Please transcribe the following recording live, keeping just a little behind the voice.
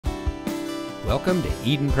Welcome to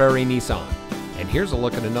Eden Prairie Nissan, and here's a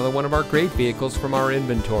look at another one of our great vehicles from our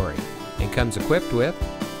inventory. It comes equipped with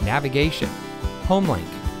navigation, HomeLink,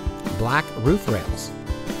 black roof rails,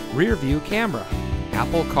 rear view camera,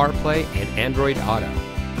 Apple CarPlay and Android Auto,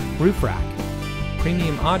 roof rack,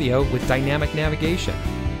 premium audio with dynamic navigation,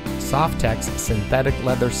 Softex synthetic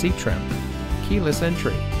leather seat trim, keyless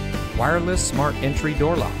entry, wireless smart entry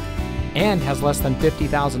door lock, and has less than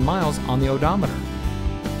 50,000 miles on the odometer.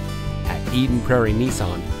 At Eden Prairie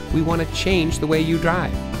Nissan, we want to change the way you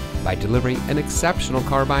drive by delivering an exceptional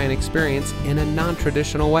car buying experience in a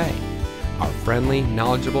non-traditional way. Our friendly,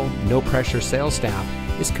 knowledgeable, no-pressure sales staff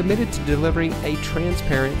is committed to delivering a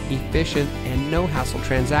transparent, efficient, and no-hassle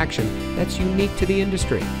transaction that's unique to the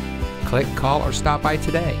industry. Click, call, or stop by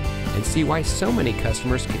today and see why so many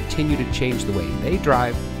customers continue to change the way they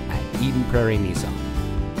drive at Eden Prairie Nissan.